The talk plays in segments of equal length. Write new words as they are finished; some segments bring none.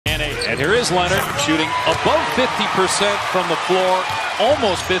And here is Leonard shooting above 50% from the floor,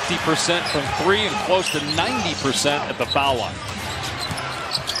 almost 50% from three, and close to 90% at the foul line.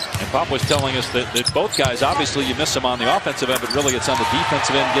 And Pop was telling us that both guys, obviously you miss them on the offensive end, but really it's on the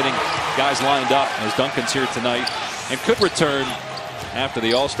defensive end, getting guys lined up, as Duncan's here tonight and could return after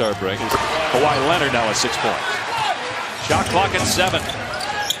the All-Star break. Kawhi Leonard now at 6 points. Shot clock at 7.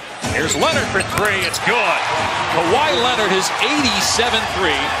 Here's Leonard for three. It's good. Kawhi Leonard, his 87-3,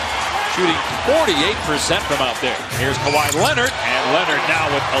 shooting 48% from out there. Here's Kawhi Leonard, and Leonard now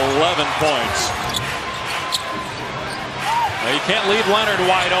with 11 points. Now you can't leave Leonard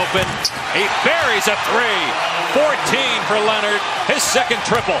wide open. He buries a three. 14 for Leonard, his second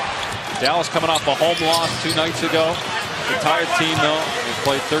triple. Dallas coming off a home loss 2 nights ago. Retired team though. They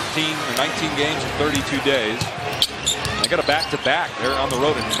played 13 or 19 games in 32 days. They got a back-to-back. They're on the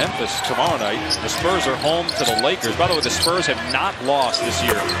road in Memphis tomorrow night. The Spurs are home to the Lakers. By the way, the Spurs have not lost this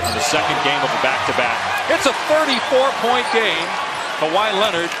year on the second game of a back-to-back. It's a 34-point game. Kawhi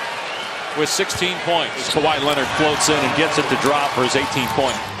Leonard with 16 points. Kawhi Leonard floats in and gets it to drop for his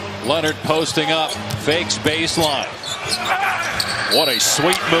 18-point. Leonard posting up, fakes baseline. What a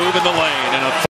sweet move in the lane. And a